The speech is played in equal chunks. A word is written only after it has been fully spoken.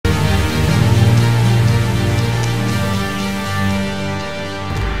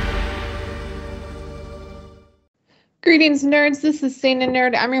Greetings, nerds. This is Saint and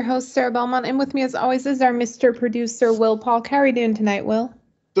Nerd. I'm your host, Sarah Belmont, and with me, as always, is our Mr. Producer, Will Polk. How are you doing tonight, Will?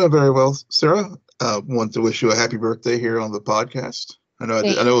 Doing very well, Sarah. Want to wish you a happy birthday here on the podcast. I know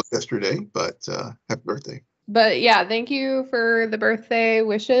it was yesterday, but happy birthday. But yeah, thank you for the birthday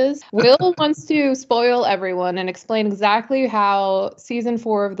wishes. Will wants to spoil everyone and explain exactly how season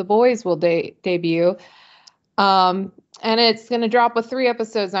 4 of The Boys will debut. And it's going to drop with 3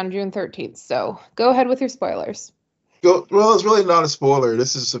 episodes on June 13th. So go ahead with your spoilers. Well, it's really not a spoiler.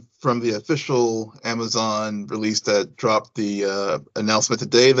 This is from the official Amazon release that dropped the announcement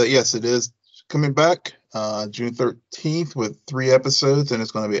today that, yes, it is coming back June 13th with 3 episodes, and it's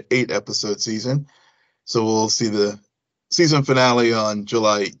going to be an 8-episode season. So we'll see the season finale on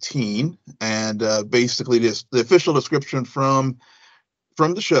July 18. And basically, the official description from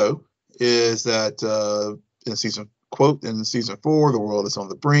the show is that in season 4, the world is on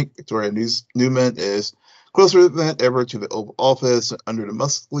the brink. Victoria Newman is closer than ever to the Oval Office under the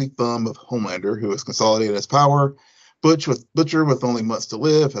muscly thumb of Homelander, who has consolidated his power. Butcher, with only months to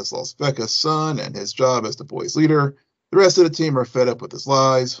live, has lost Becca's son and his job as the boys' leader. The rest of the team are fed up with his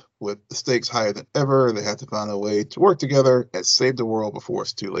lies. With the stakes higher than ever, they have to find a way to work together and save the world before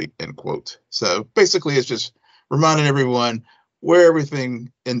it's too late, end quote. So basically, it's just reminding everyone where everything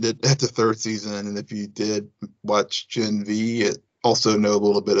ended at the 3rd season. And if you did watch Gen V, it also know a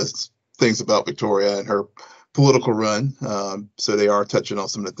little bit of things about Victoria and her political run. So they are touching on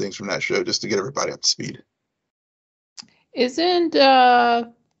some of the things from that show just to get everybody up to speed. Don't they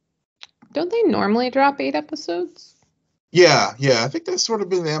normally drop 8 episodes? Yeah. I think that's sort of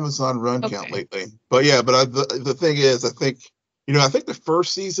been the Amazon run count lately. But yeah, the thing is, I think the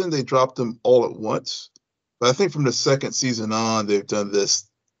first season they dropped them all at once. But I think from the 2nd season on, they've done this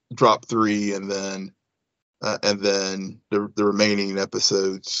drop 3 and then the remaining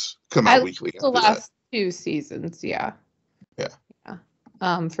episodes come out weekly. The last 2 seasons, yeah.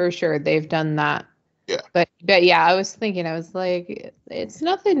 For sure, they've done that. Yeah. But yeah, I was like, it's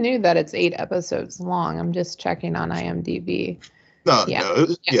nothing new that it's 8 episodes long. I'm just checking on IMDb. No.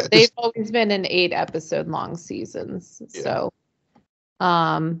 They've always been in 8 episode long seasons. Yeah. So,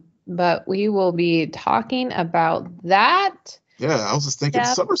 but we will be talking about that. Yeah, I was just thinking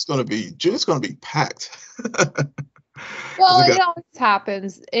June's going to be packed. Well, it always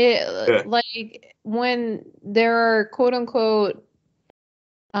happens. Like when there are quote unquote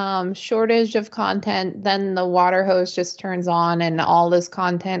shortage of content, then the water hose just turns on and all this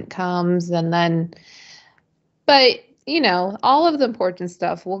content comes, and then but all of the important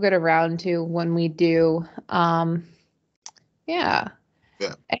stuff we'll get around to when we do. Yeah.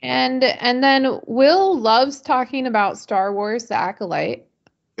 And then Will loves talking about Star Wars: The Acolyte.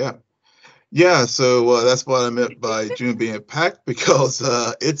 Yeah. So that's what I meant by June being packed, because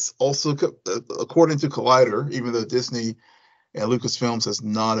it's also, according to Collider, even though Disney and Lucasfilms has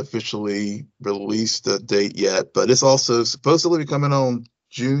not officially released a date yet, but it's also supposedly coming on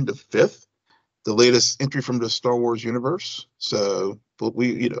June the 5th, the latest entry from the Star Wars universe. So, but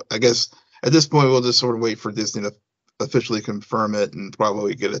I guess at this point we'll just sort of wait for Disney to officially confirm it and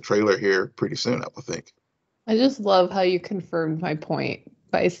probably get a trailer here pretty soon, I would think. I just love how you confirmed my point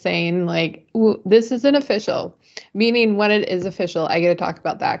by saying, like, this isn't official, meaning when it is official, I get to talk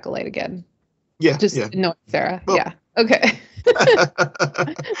about The Acolyte again. No, Sarah. Well, yeah. Okay.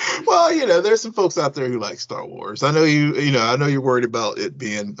 Well, there's some folks out there who like Star Wars. I know you're worried about it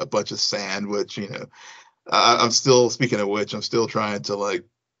being a bunch of sand, which, I'm still, speaking of which, I'm still trying to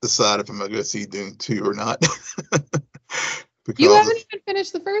decide if I'm going to go see Dune 2 or not. You haven't even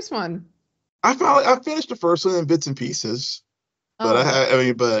finished the first one. I finished the first one in bits and pieces. But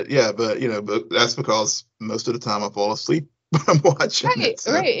but that's because most of the time I fall asleep when I'm watching it.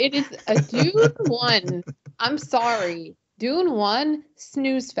 So. Right. It is a Dune 1. I'm sorry. Dune 1,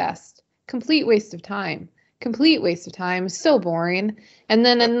 snooze fest. Complete waste of time. So boring. And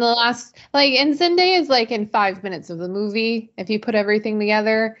then in the last, and Zendaya is in 5 minutes of the movie, if you put everything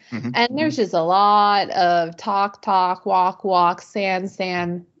together. Mm-hmm. And there's just a lot of talk, walk,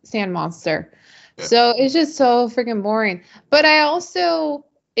 sand monster. Yeah. So it's just so freaking boring. But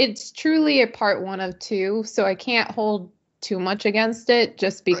it's truly a part 1 of 2, so I can't hold too much against it,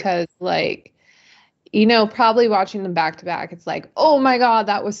 just because probably watching them back to back, it's like, oh my God,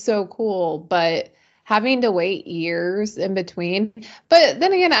 that was so cool. But having to wait years in between. But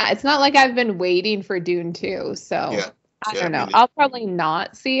then again, it's not like I've been waiting for Dune 2. So I don't know. I'll probably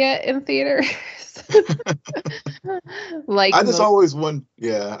not see it in theaters. I just always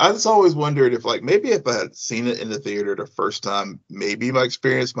wondered if maybe if I had seen it in the theater the first time, maybe my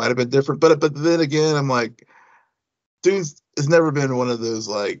experience might have been different. But then again, I'm like, Dune has never been one of those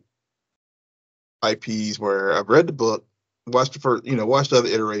IPs where I've read the book, watched the first, watched other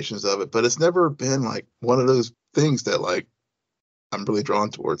iterations of it, but it's never been like one of those things that like I'm really drawn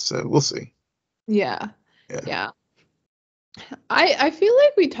towards. So we'll see. Yeah. Yeah. Yeah. I feel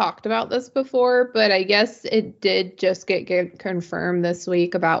like we talked about this before, but I guess it did just get confirmed this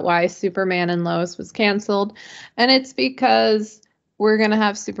week about why Superman and Lois was canceled. And it's because we're going to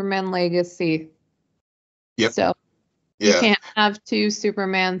have Superman Legacy. Yep. So you Yeah. can't have two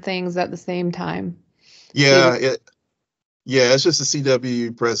Superman things at the same time. Yeah. It's just the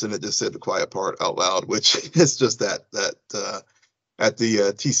CW president just said the quiet part out loud, which is just that at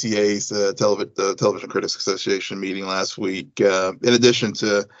the TCA's Television Critics Association meeting last week. In addition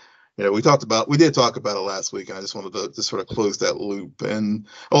to, we did talk about it last week, and I just wanted to just sort of close that loop. And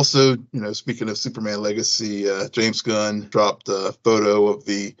also, speaking of Superman Legacy, James Gunn dropped a photo of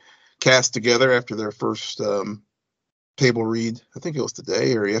the cast together after their first table read. I think it was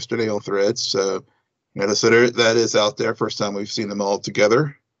today or yesterday on Threads. So, so that is out there. First time we've seen them all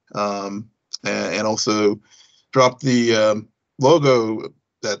together. And also dropped the logo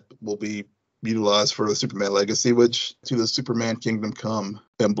that will be utilized for the Superman Legacy, which to the Superman Kingdom Come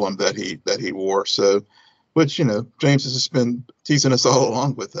emblem that he wore. So, which James has just been teasing us all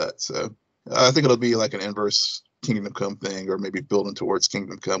along with that. So I think it'll be like an inverse Kingdom Come thing, or maybe building towards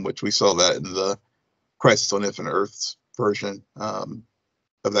Kingdom Come, which we saw that in the Crisis on Infinite Earths version of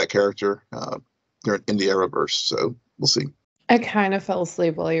that character in the Arrowverse. So we'll see. I kind of fell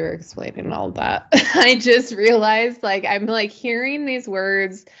asleep while you were explaining all that. I just realized, I'm hearing these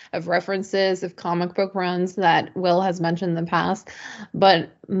words of references of comic book runs that Will has mentioned in the past,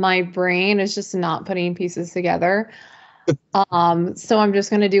 but my brain is just not putting pieces together. So I'm just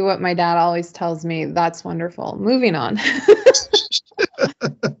going to do what my dad always tells me. That's wonderful. Moving on.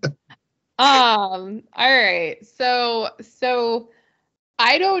 All right. So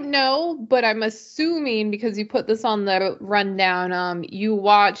I don't know, but I'm assuming because you put this on the rundown, you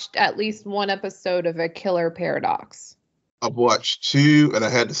watched at least one episode of A Killer Paradox. I've watched 2, and I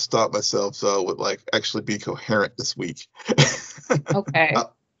had to stop myself so I would actually be coherent this week. Okay.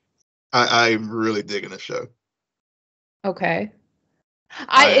 I'm really digging the show. Okay.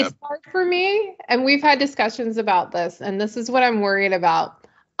 It's hard for me, and we've had discussions about this, and this is what I'm worried about.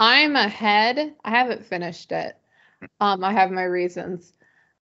 I'm ahead. I haven't finished it. I have my reasons.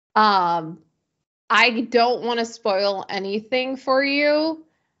 I don't want to spoil anything for you.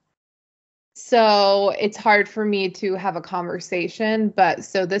 So it's hard for me to have a conversation, but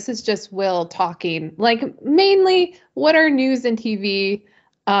so this is just Will talking, mainly what our news and TV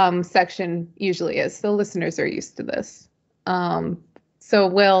section usually is. So listeners are used to this. So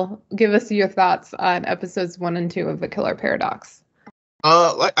Will, give us your thoughts on episodes 1 and 2 of The Killer Paradox.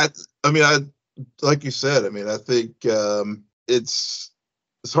 Like you said, I think it's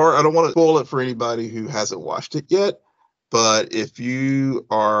hard. I don't want to spoil it for anybody who hasn't watched it yet, but if you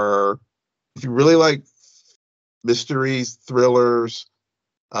really like mysteries, thrillers,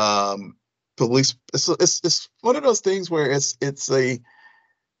 police, it's one of those things where it's a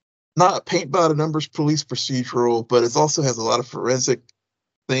not paint by the numbers police procedural, but it also has a lot of forensic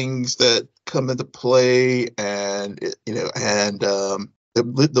things that come into play, and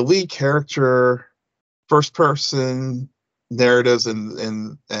the lead character, first person narratives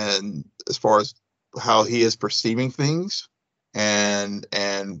and as far as how he is perceiving things and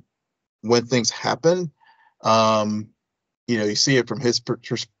when things happen, you see it from his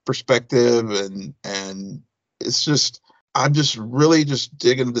perspective, and it's just, I'm just really just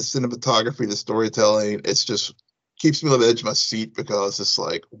digging the cinematography, the storytelling. It's just keeps me on the edge of my seat because it's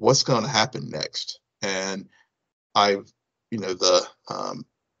like, what's going to happen next? And I'm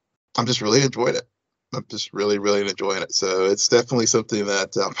just really enjoying it. I'm just really, really enjoying it. So it's definitely something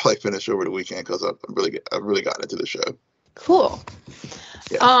that I'll probably finish over the weekend because I've really gotten into the show. Cool.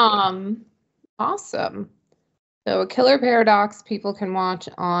 Yeah. Awesome. So A Killer Paradox people can watch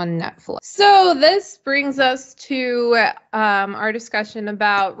on Netflix. So this brings us to our discussion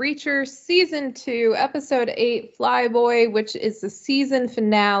about Reacher Season 2, Episode 8, Flyboy, which is the season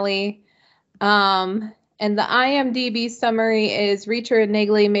finale. And the IMDb summary is Reacher and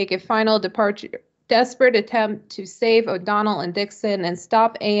Negley make a final desperate attempt to save O'Donnell and Dixon and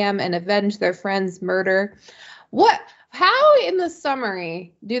stop AM and avenge their friend's murder. How in the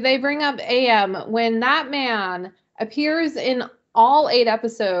summary do they bring up AM when that man appears in all 8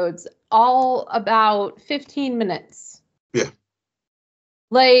 episodes, all about 15 minutes? Yeah.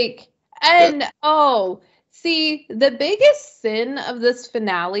 See, the biggest sin of this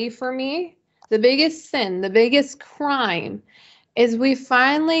finale for me, the biggest sin, the biggest crime, is we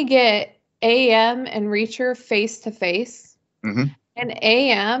finally get AM and Reacher face to face. Mm-hmm. And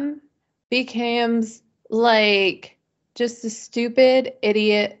AM becomes like just a stupid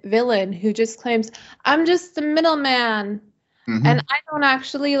idiot villain who just claims, I'm just the middleman and I don't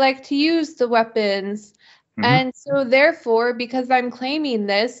actually like to use the weapons. And so therefore, because I'm claiming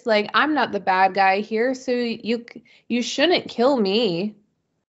this, like, I'm not the bad guy here, so you shouldn't kill me.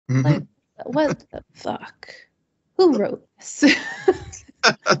 Like, what the fuck? Who wrote this?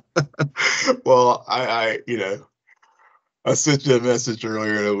 Well, I sent you a message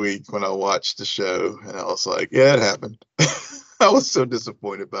earlier in the week when I watched the show, and I was like, yeah, it happened. I was so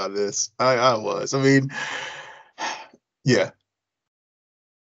disappointed by this. I was. I mean, yeah,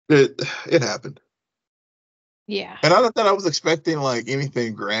 it happened. Yeah. And I don't think I was expecting like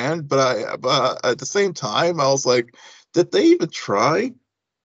anything grand, but at the same time, I was like, did they even try?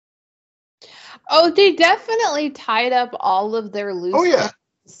 Oh, they definitely tied up all of their Oh loose yeah,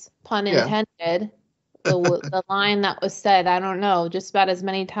 ends, pun yeah, intended. The line that was said, I don't know, just about as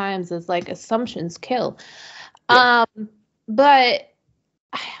many times as like assumptions kill. yeah. But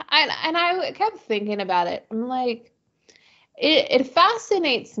I kept thinking about it. I'm like, it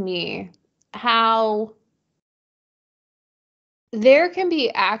fascinates me how there can be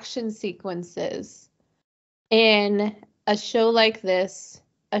action sequences in a show like this,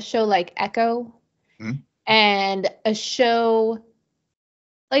 a show like Echo, and a show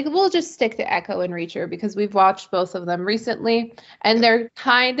like, we'll just stick to Echo and Reacher because we've watched both of them recently, and they're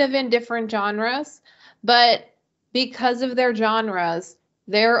kind of in different genres, but because of their genres,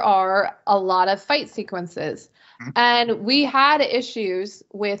 there are a lot of fight sequences. And we had issues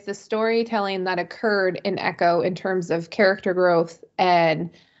with the storytelling that occurred in Echo in terms of character growth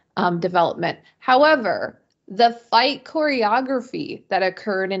and development. However, the fight choreography that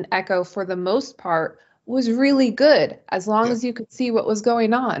occurred in Echo for the most part was really good as long as you could see what was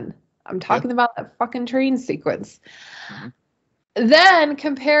going on. I'm talking about that fucking train sequence. Then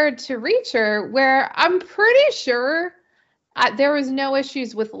compared to Reacher, where I'm pretty sure there was no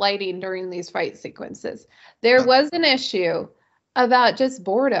issues with lighting during these fight sequences. There was an issue about just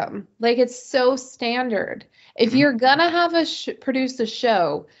boredom. Like, it's so standard. If you're gonna have produce a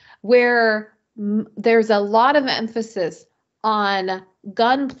show where there's a lot of emphasis on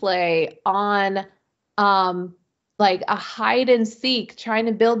gunplay, on like a hide and seek, trying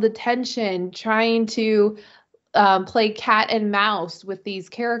to build the tension, trying to play cat and mouse with these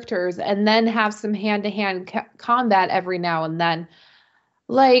characters, and then have some hand-to-hand combat every now and then.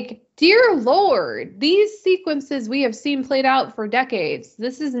 Like, dear Lord, these sequences we have seen played out for decades.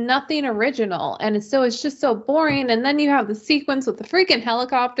 This is nothing original, and it's just so boring. And then you have the sequence with the freaking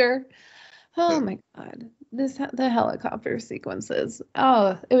helicopter. Oh my God, the helicopter sequences.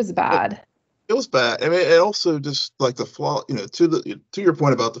 Oh, it was bad. It was bad. I mean, it also just like the flaw, to your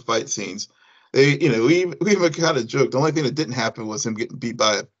point about the fight scenes, we even kind of joked. The only thing that didn't happen was him getting beat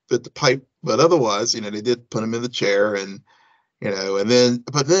by the pipe, but otherwise, they did put him in the chair, and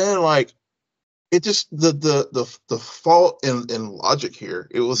but then like it just the fault in logic here.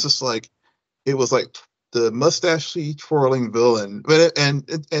 It was just like the mustache twirling villain, but and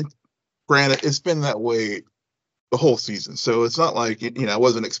granted, it's been that way the whole season, so it's not like I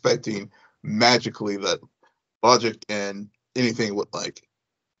wasn't expecting magically that logic and anything would like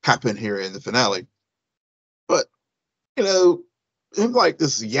happen here in the finale. But him like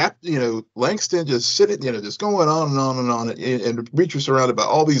this yap, Langston just sitting, just going on and on and on, and Reacher surrounded by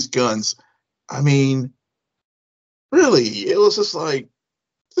all these guns. I mean, really, it was just like,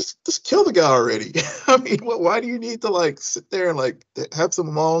 just kill the guy already. I mean, why do you need to like sit there and like have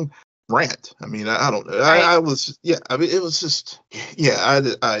some long rant? I mean, I don't know. I was, yeah. I mean, it was just, yeah.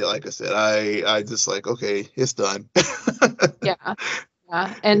 I like I said, I just like, okay, it's done. Yeah.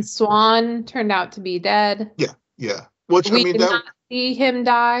 And Swan turned out to be dead. Yeah. Which we did not see him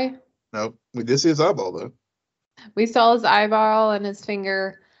die. No, we did see his eyeball though. We saw his eyeball and his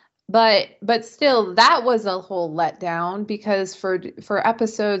finger, but still, that was a whole letdown because for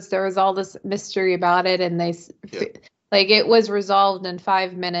episodes there was all this mystery about it, and like it was resolved in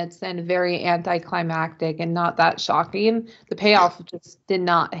 5 minutes and very anticlimactic and not that shocking. The payoff just did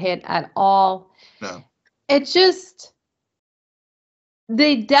not hit at all. No, it just.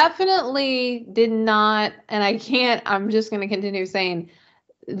 They definitely did not, and I'm just going to continue saying,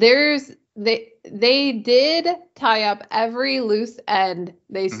 they did tie up every loose end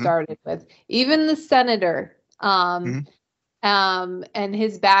they started with. Even the senator, and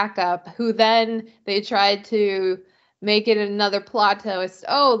his backup, who then they tried to make it another plot twist.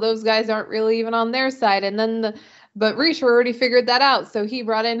 Oh, those guys aren't really even on their side. And then but Reacher already figured that out, so he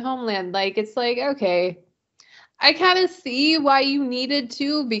brought in Homeland. Like, it's like, okay, I kind of see why you needed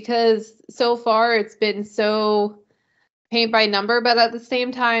to, because so far it's been so paint by number, but at the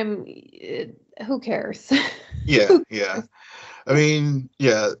same time, who cares? Yeah, yeah. I mean,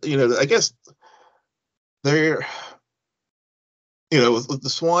 yeah, I guess they're, with the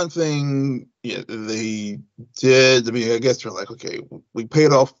Swan thing, yeah, they did. I mean, I guess they're like, okay, we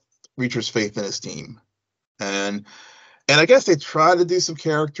paid off Reacher's faith in his team, and I guess they tried to do some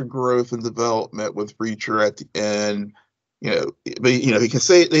character growth and development with Reacher at the end. But he can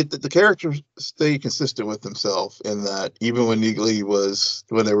say the characters stay consistent with himself in that even when Neely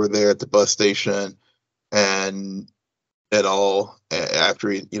when they were there at the bus station and all after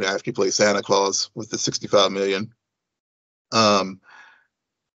he played Santa Claus with the 65 million.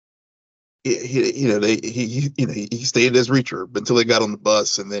 He stayed as Reacher until he got on the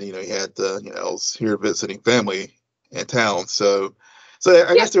bus, and then he had I was here visiting family in town. So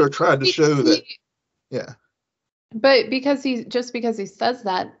I guess they were trying to show that, yeah. But because he says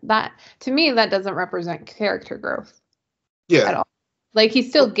that to me that doesn't represent character growth. Yeah. At all. Like he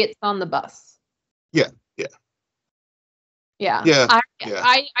still gets on the bus. Yeah. Yeah. I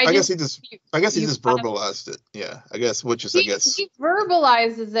guess he just verbalized it. Yeah. I guess he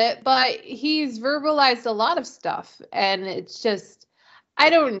verbalizes it, but he's verbalized a lot of stuff, and it's just, I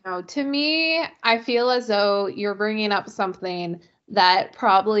don't know. To me, I feel as though you're bringing up something that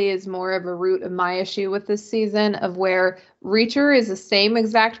probably is more of a root of my issue with this season, of where Reacher is the same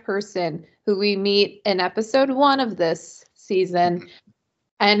exact person who we meet in episode 1 of this season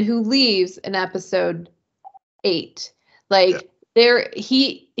and who leaves in episode 8.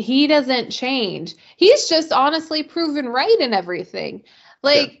 He doesn't change. He's just honestly proven right in everything.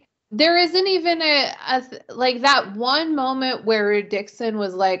 There isn't even a that one moment where Dixon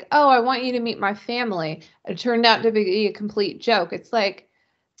was like, "Oh, I want you to meet my family." It turned out to be a complete joke. It's like,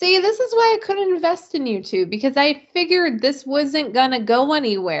 see, this is why I couldn't invest in you two, because I figured this wasn't gonna go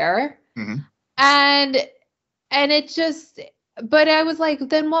anywhere. Mm-hmm. And it just, but I was like,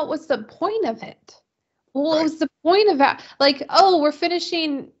 then what was the point of it? What was the point of that? Like, oh, we're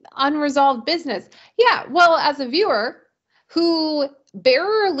finishing unresolved business. Yeah, well, as a viewer who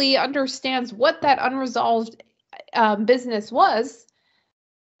barely understands what that unresolved business was,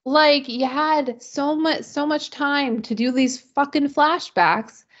 like, you had so much time to do these fucking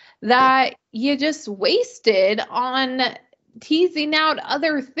flashbacks that you just wasted on teasing out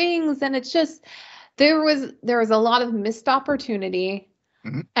other things, and it's just, there was a lot of missed opportunity.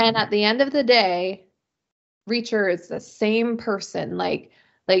 Mm-hmm. And at the end of the day, Reacher is the same person. Like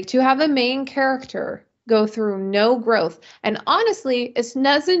to have a main character go through no growth. And honestly, it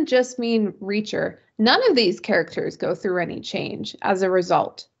doesn't just mean Reacher. None of these characters go through any change as a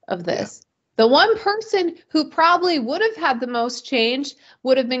result of this. Yeah. The one person who probably would have had the most change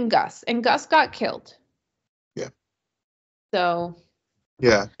would have been Gus, and Gus got killed. Yeah. So.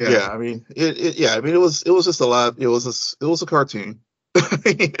 Yeah. I mean, it was just a lot. It was a cartoon.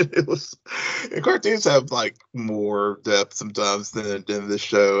 Cartoons have like more depth sometimes than this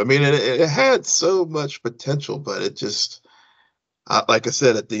show. I mean, it had so much potential, but it just, like I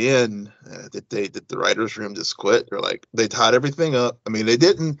said at the end, that the writers' room just quit. Or like they tied everything up. I mean, they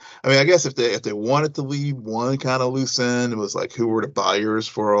didn't. I mean, I guess if they wanted to leave one kind of loose end, it was like who were the buyers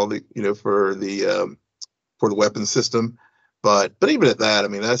for all the for the weapon system. But even at that, I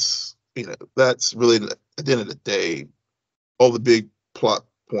mean, that's really, at the end of the day, all the big plot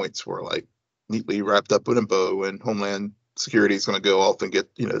points were like neatly wrapped up in a bow, and Homeland Security is going to go off and get,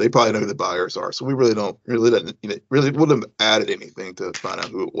 they probably know who the buyers are. So we really wouldn't have added anything to find out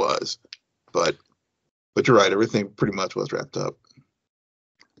who it was. But you're right. Everything pretty much was wrapped up.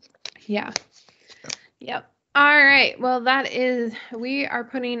 Yeah. Yep. All right. Well, we are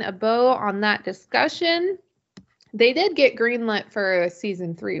putting a bow on that discussion. They did get greenlit for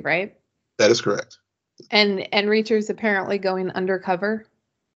season 3, right? That is correct. And Reacher's apparently going undercover.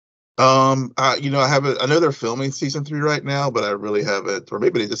 I haven't. I know they're filming season 3 right now, but I really haven't. Or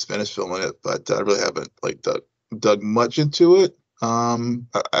maybe they just finished filming it, but I really haven't dug much into it. I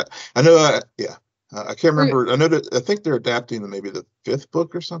know. I can't remember. I think they're adapting maybe the 5th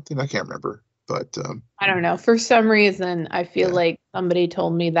book or something. I can't remember, but I don't know. For some reason, I feel like somebody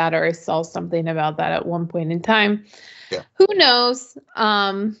told me that, or I saw something about that at one point in time. Yeah. Who knows?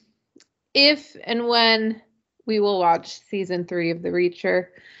 If and when we will watch season 3 of The Reacher.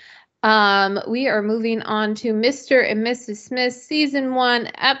 We are moving on to Mr. and Mrs. Smith, season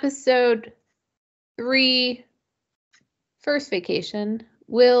 1, episode 3, First Vacation.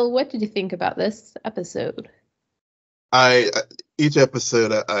 Will, what did you think about this episode? Each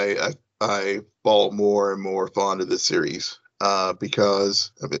episode I fall more and more fond of this series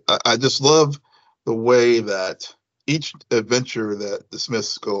because I just love the way that each adventure that the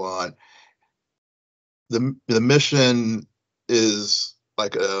Smiths go on, the mission is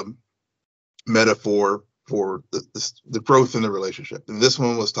like a metaphor for the growth in the relationship. And this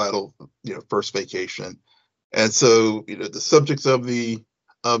one was titled, First Vacation. And so, the subjects of the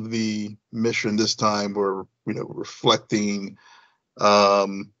mission this time were, reflecting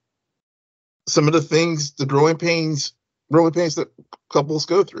some of the things, the growing pains that couples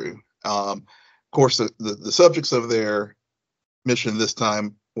go through. Of course, the subjects of their mission this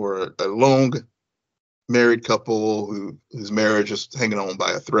time were a long married couple whose marriage is hanging on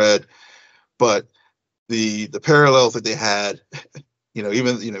by a thread, but the parallels that they had,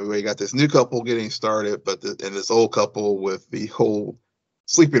 even we got this new couple getting started, but and this old couple with the whole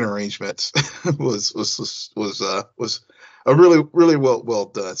sleeping arrangements was a really well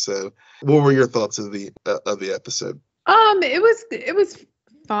done. So, what were your thoughts of the episode? It was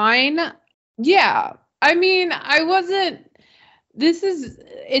fine. Yeah, I mean, I wasn't.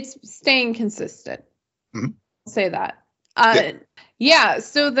 It's staying consistent. Mm-hmm. I'll say that. Yeah.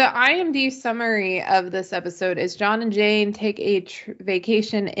 So the IMDb summary of this episode is John and Jane take a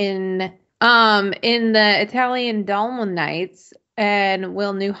vacation in the Italian Dolomites, and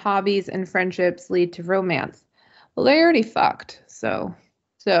will new hobbies and friendships lead to romance? Well, they already fucked. So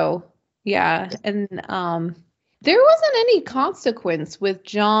yeah. And there wasn't any consequence with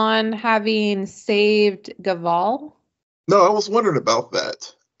John having saved Gaval. No, I was wondering about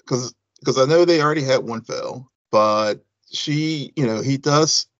that because I know they already had one fail, but he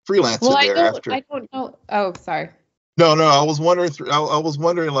does freelance it thereafter. I don't know. Oh, sorry. No, I was wondering. I was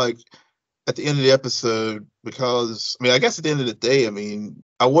wondering, like, at the end of the episode, because I guess at the end of the day,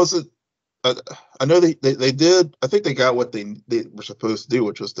 I wasn't. I know they did. I think they got what they were supposed to do,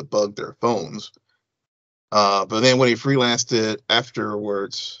 which was to bug their phones. But then when he freelanced it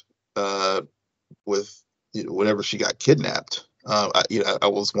afterwards, with whenever she got kidnapped, I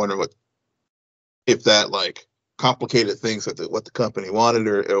was wondering if that like complicated things with what the company wanted,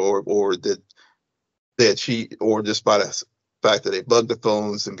 or did they cheat, or just by the fact that they bugged the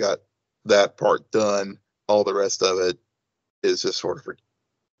phones and got that part done, all the rest of it is just sort of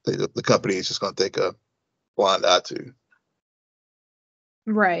the company is just going to take a blind eye to.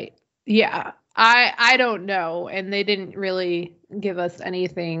 Right. Yeah. I don't know, and they didn't really give us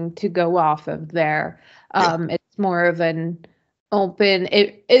anything to go off of there. It's more of an open.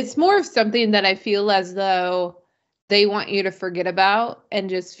 It's more of something that I feel as though they want you to forget about and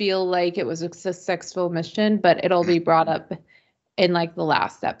just feel like it was a successful mission, but it'll be brought up in like the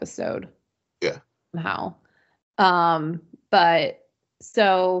last episode. Yeah. Somehow. But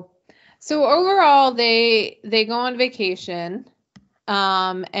so overall they go on vacation.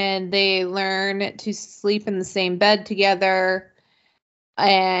 And they learn to sleep in the same bed together.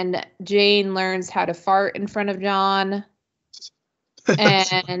 And Jane learns how to fart in front of John.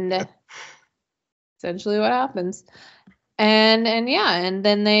 And essentially what happens. And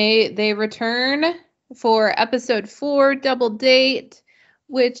then they return for episode 4, Double Date,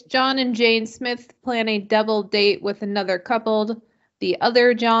 which John and Jane Smith plan a double date with another couple, the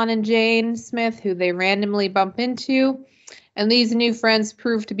other John and Jane Smith, who they randomly bump into. And these new friends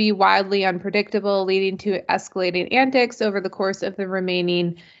prove to be wildly unpredictable, leading to escalating antics over the course of the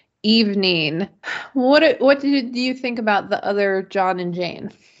remaining evening. What did you think about the other John and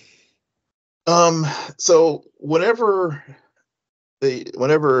Jane? So whenever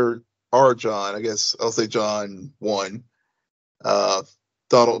our John, I guess I'll say John 1,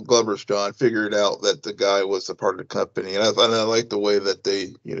 Donald Glover's John, figured out that the guy was a part of the company, and I like the way that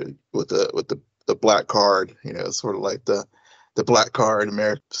they, with the black card, sort of like the black card,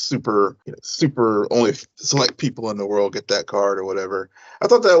 America, super only select people in the world get that card or whatever. I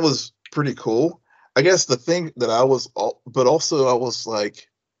thought that was pretty cool. I guess the thing that I was like,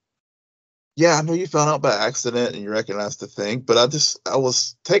 yeah, I know you found out by accident and you recognized the thing, but I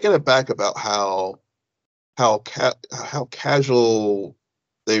was taken aback about how casual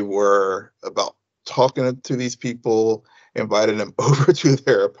they were about talking to these people, inviting them over to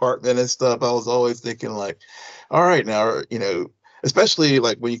their apartment and stuff. I was always thinking like, all right, now, especially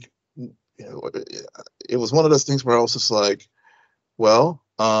like when it was one of those things where I was just like, well,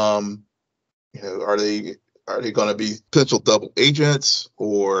 are they going to be potential double agents,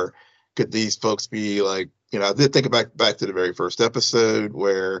 or could these folks be like, I did think back to the very first episode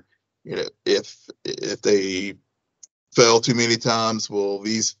where, if they fail too many times, will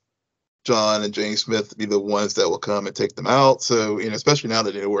these John and Jane Smith be the ones that will come and take them out? So, especially now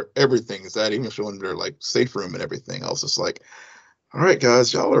that they know where everything is at, even showing their like safe room and everything, I was just like, all right,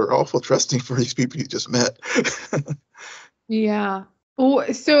 guys, y'all are awful trusting for these people you just met. Yeah.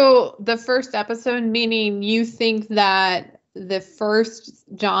 Oh, so the first episode, meaning you think that the first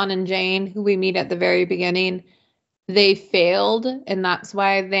John and Jane who we meet at the very beginning, they failed, and that's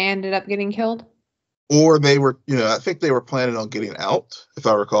why they ended up getting killed? Or they were, I think they were planning on getting out, if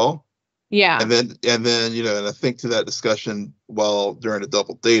I recall. Yeah. And then, and I think to that discussion while during the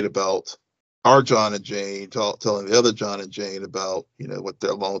double date about our John and Jane telling the other John and Jane about, what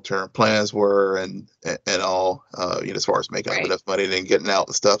their long-term plans were and all, as far as making up enough money and then getting out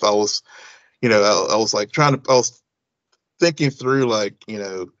and stuff. I was, I was like I was thinking through, like,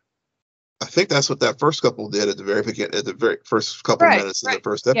 I think that's what that first couple did at the very first couple minutes of the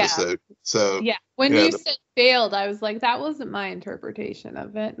first episode. Yeah. So yeah, when you said failed, I was like, that wasn't my interpretation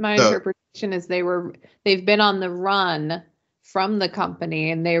of it. My interpretation is they've been on the run from the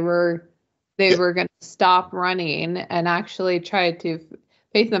company, and they were going to stop running and actually try to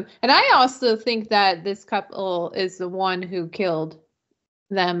face them. And I also think that this couple is the one who killed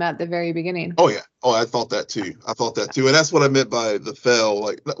them at the very beginning. Oh yeah. Oh, I thought that too. And that's what I meant by the fell.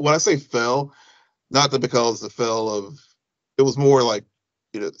 Like, when I say fell, not that because the fell of, it was more like,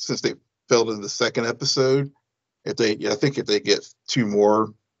 since they failed in the second episode, I think if they get two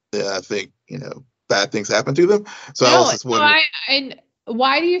more, I think, bad things happen to them. So I was just wondering.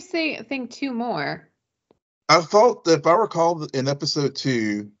 Why do you think two more? I thought that, if I recall, in episode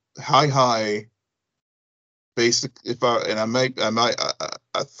 2, Hi, basic.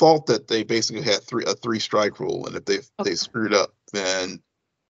 I thought that they basically had a 3-strike rule, and if they screwed up, then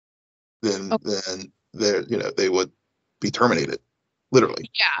they would be terminated,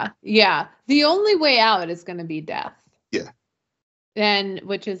 literally. Yeah. The only way out is going to be death. Yeah. And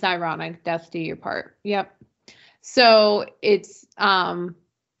which is ironic, death do you part. Yep. So it's that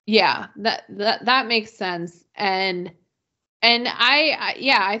makes sense. And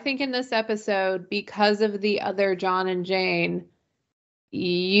I think in this episode, because of the other John and Jane,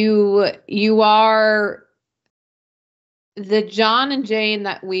 you are the John and Jane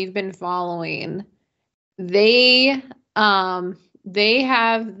that we've been following. They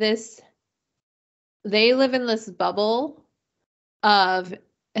have this, they live in this bubble of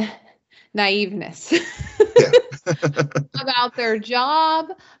naiveness. About their job,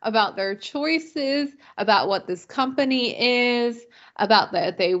 about their choices, about what this company is, about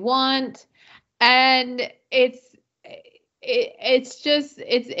that they want. And it's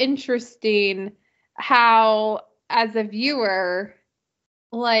interesting how, as a viewer,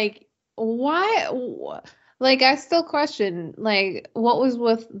 like, why, like, I still question, like, what was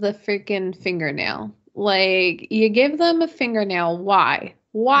with the freaking fingernail? Like, you give them a fingernail, why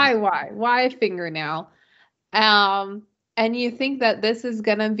a fingernail? And you think that this is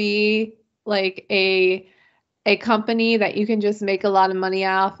gonna be like a company that you can just make a lot of money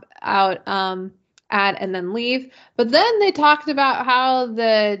out at and then leave. But then they talked about how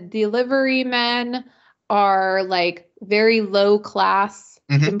the delivery men are like very low class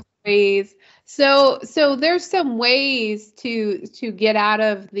employees. So there's some ways to get out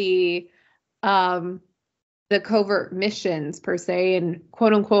of the covert missions per se, and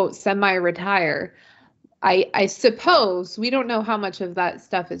quote unquote semi-retire. I suppose we don't know how much of that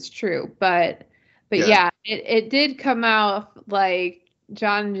stuff is true, but yeah, it did come out like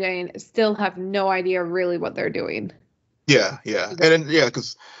John and Jane still have no idea really what they're doing. Yeah,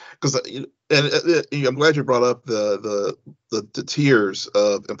 because I'm glad you brought up the tiers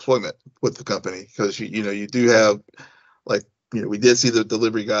of employment with the company, because you do have, like, we did see the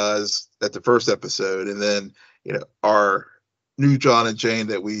delivery guys at the first episode, and then our new John and Jane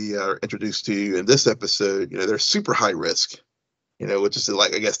that we are introduced to in this episode, they're super high risk, which is,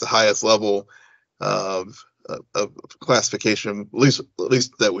 like, I guess, the highest level of classification, at least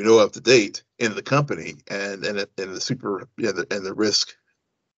that we know of to date in the company, and the super, and the risk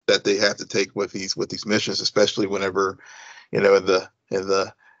that they have to take with these missions, especially whenever, in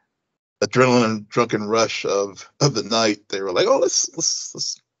the adrenaline drunken rush of the night, they were like, oh,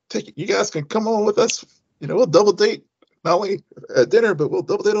 let's take it. You guys can come on with us. We'll double date, not only at dinner, but we'll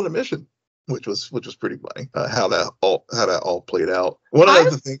double date on a mission, which was pretty funny. How that all played out. I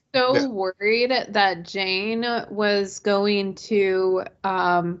was so worried that Jane was going to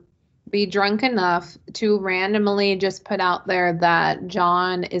be drunk enough to randomly just put out there that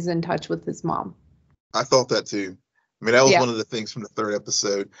John is in touch with his mom. I thought that too. I mean, that was one of the things from the third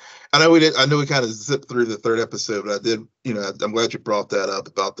episode. I know we kind of zipped through the third episode, but I did. I'm glad you brought that up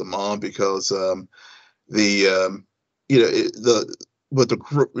about the mom, because as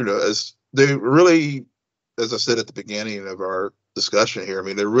they really, as I said at the beginning of our discussion here, I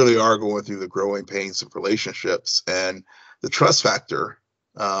mean, they really are going through the growing pains of relationships, and the trust factor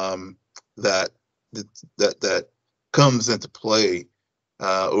that comes into play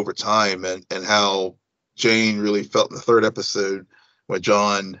over time, and how Jane really felt in the third episode when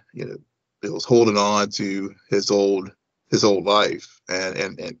John, it was holding on to his old life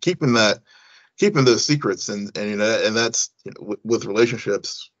and keeping those secrets and that's with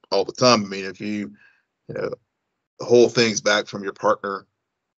relationships all the time. I mean, if you hold things back from your partner,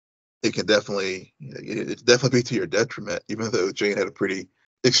 it can definitely it definitely be to your detriment. Even though Jane had a pretty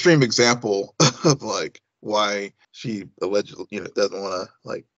extreme example of like why she allegedly doesn't want to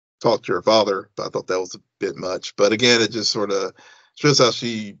like talk to her father, but I thought that was a bit much. But again, it just sort of shows how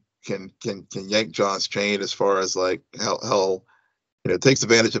she can yank John's chain as far as like how takes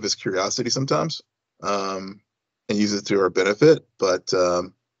advantage of his curiosity sometimes, and uses it to her benefit, but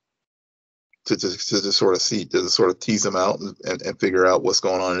to just sort of tease him out and figure out what's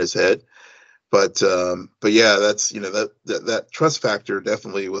going on in his head. But yeah, that's that trust factor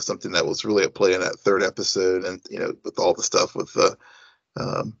definitely was something that was really at play in that third episode, and with all the stuff with the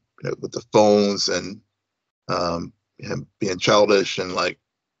with the phones and him being childish and like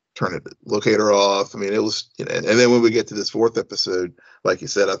turning the locator off. I mean, it was and then when we get to this fourth episode, like you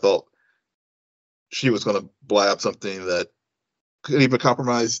said, I thought she was going to blab something that could even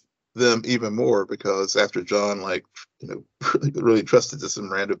compromise them even more, because after John really trusted to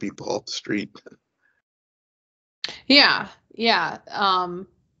some random people off the street. Yeah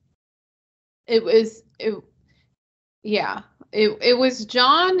it was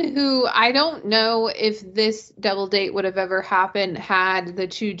John who, I don't know if this double date would have ever happened had the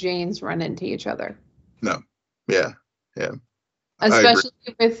two Janes run into each other. No. Yeah Especially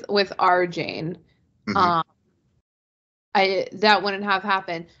with our Jane. Mm-hmm. That wouldn't have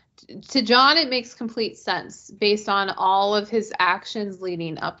happened. To John, it makes complete sense based on all of his actions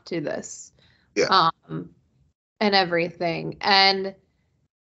leading up to this. Yeah. And everything. And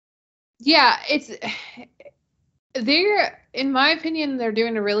yeah, in my opinion, they're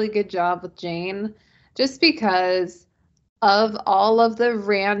doing a really good job with Jane, just because of all of the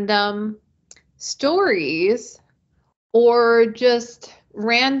random stories or just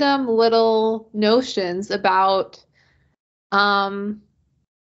random little notions about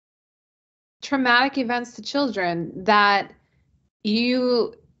traumatic events to children that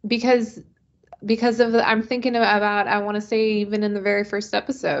because of I'm thinking about, I want to say even in the very first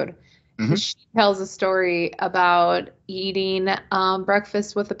episode, mm-hmm. She tells a story about eating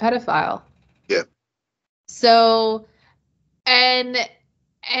breakfast with a pedophile. Yeah. So, and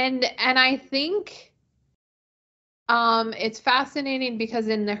I think it's fascinating because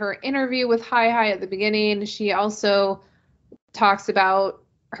in her interview with Hi at the beginning, she also talks about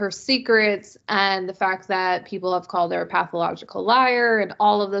her secrets and the fact that people have called her a pathological liar and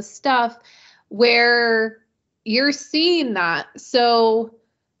all of this stuff, where you're seeing that. So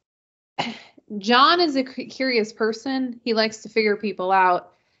John is a curious person. He likes to figure people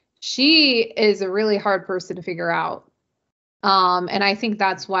out. She is a really hard person to figure out. And I think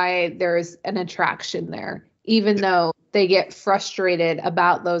that's why there's an attraction there, even though they get frustrated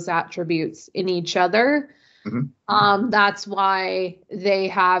about those attributes in each other. Mm-hmm. That's why they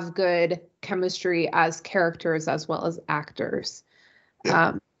have good chemistry as characters as well as actors.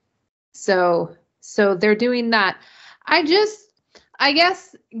 Yeah. So they're doing that. I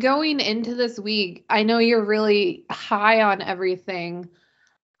guess going into this week, I know you're really high on everything.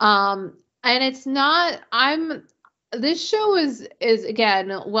 And it's not, this show is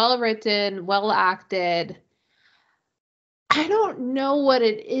again, well written, well acted. I don't know what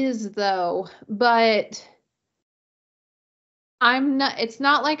it is though, but it's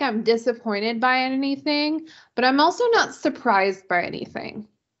not like I'm disappointed by anything, but I'm also not surprised by anything.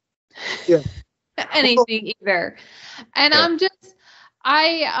 Yeah. Anything either. And yeah.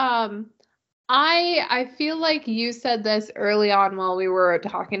 I feel like you said this early on while we were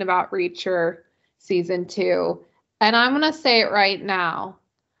talking about Reacher season 2, and I'm going to say it right now.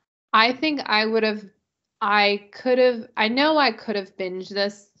 I think I could have binged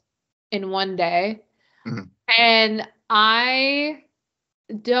this in one day. Mm-hmm. And I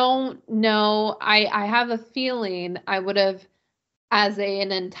don't know. I have a feeling I would have, as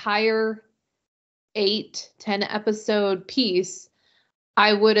an entire 8-10 episode piece,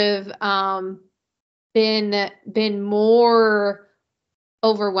 I would have been more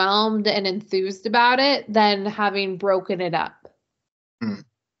overwhelmed and enthused about it than having broken it up.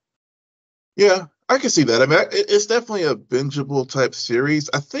 Yeah, I can see that. I mean, it's definitely a bingeable type series.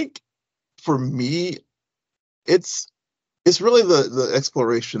 I think for me, it's really the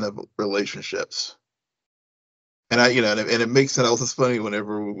exploration of relationships. And and it makes sense. It's funny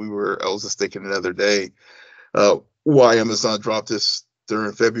whenever I was just thinking the other day, why Amazon dropped this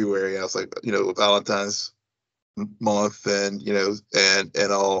during February. I was like, Valentine's month and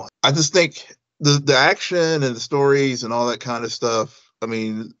and all. I just think the action and the stories and all that kind of stuff. I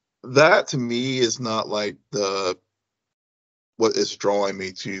mean, that to me is not like what is drawing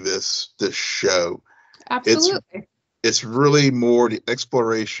me to this show. Absolutely. It's really more the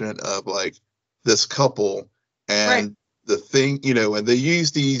exploration of like this couple and Right. the thing, and they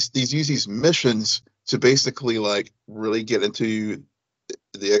use these missions to basically like really get into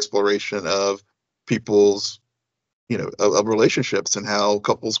the exploration of people's, of relationships and how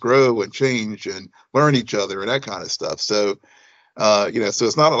couples grow and change and learn each other and that kind of stuff. So, so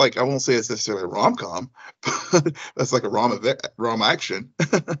it's not like, I won't say it's necessarily a rom-com, but that's like a rom action.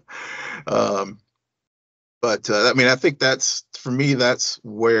 But I mean, I think that's, for me, that's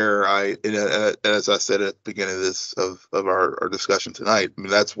where as I said at the beginning of our discussion tonight, I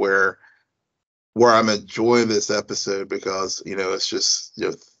mean, that's where I'm enjoying this episode, because, it's just,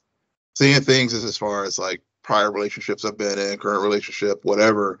 seeing things as far as like prior relationships I've been in, current relationship,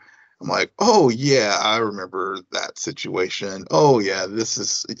 whatever. I'm like, oh yeah, I remember that situation. Oh yeah, this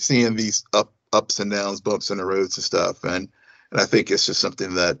is seeing these ups and downs, bumps in the roads and stuff. And I think it's just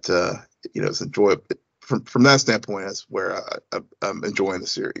something that, is enjoyable. From that standpoint, that's where I'm enjoying the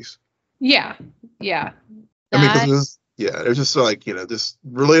series. Yeah. Yeah. I mean, because there's just like, just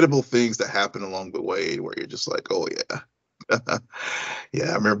relatable things that happen along the way where you're just like, oh yeah,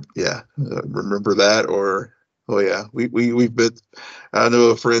 yeah, I remember, remember that, or oh yeah, we've been, I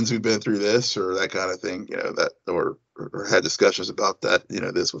know of friends who've been through this or that kind of thing, that or had discussions about that,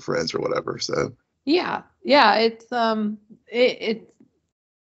 this with friends or whatever. So yeah, it's it's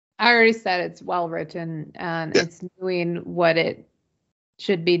I already said it's well written and yeah, it's doing what it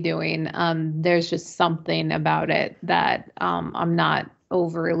should be doing. There's just something about it that I'm not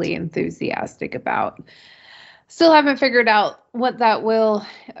overly enthusiastic about. Still haven't figured out what that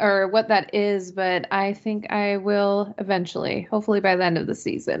is, but I think I will eventually, hopefully by the end of the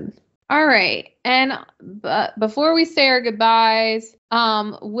season. All right. And before we say our goodbyes,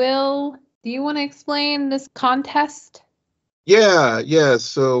 Will, do you want to explain this contest? yeah.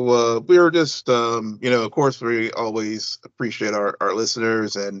 So we were just, of course, we always appreciate our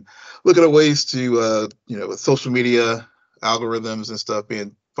listeners and looking at ways to, with social media algorithms and stuff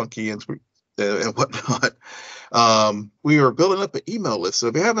being funky and whatnot. We are building up an email list. So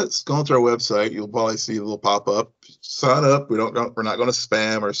if you haven't gone to our website, you'll probably see a little pop up. Sign up. We're not going to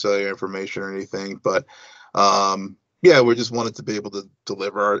spam or sell your information or anything, but we just wanted to be able to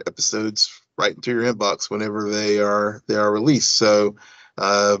deliver our episodes right into your inbox whenever they are released. So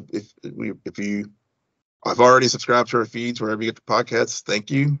if you I've already subscribed to our feeds wherever you get the podcasts,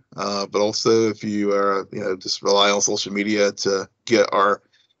 thank you. But also if you are, just rely on social media to get our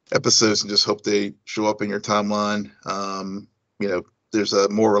episodes and just hope they show up in your timeline, there's a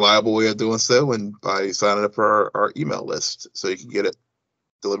more reliable way of doing so, and by signing up for our email list, so you can get it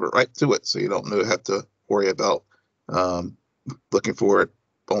delivered right to it, so you don't have to worry about looking for it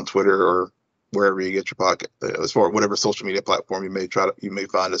on Twitter or wherever you get your podcast, as far as whatever social media platform you may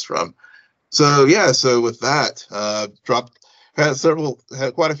find us from. So with that,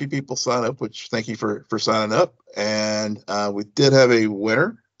 had quite a few people sign up, which thank you for signing up, and we did have a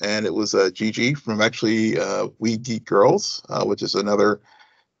winner. And it was Gigi from actually We Geek Girls, which is another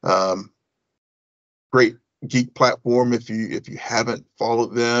great geek platform. If you haven't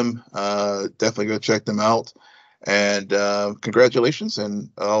followed them, definitely go check them out. And congratulations,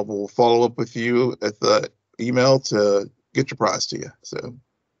 and we'll follow up with you at the email to get your prize to you. So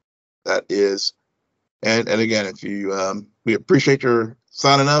that is, and again, if you we appreciate your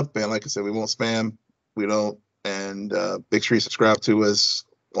signing up, and like I said, we won't spam, we don't, and make sure you subscribe to us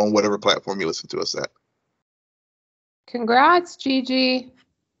on whatever platform you listen to us at. Congrats, Gigi.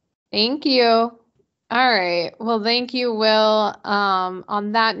 Thank you. All right. Well, thank you, Will.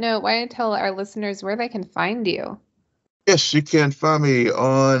 On that note, why don't you tell our listeners where they can find you? Yes, you can find me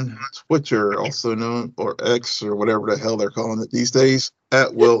on Twitter, also known, or X, or whatever the hell they're calling it these days,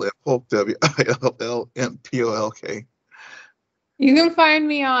 at Will and Polk, WILLMPOLK. You can find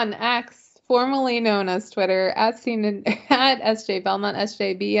me on X, formerly known as Twitter, at SJ Belmont,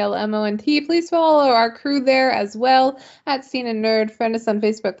 SJBLMONT. Please follow our crew there as well, at Scene and Nerd. Friend us on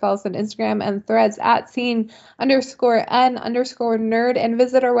Facebook, follow us on Instagram and Threads at Scene_N_Nerd, and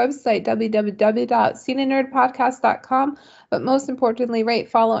visit our website, www.sceneandnerdpodcast.com. But most importantly, rate,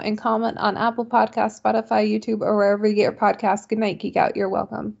 follow, and comment on Apple Podcasts, Spotify, YouTube, or wherever you get your podcasts. Good night, Geek Out. You're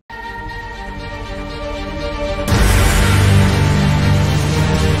welcome.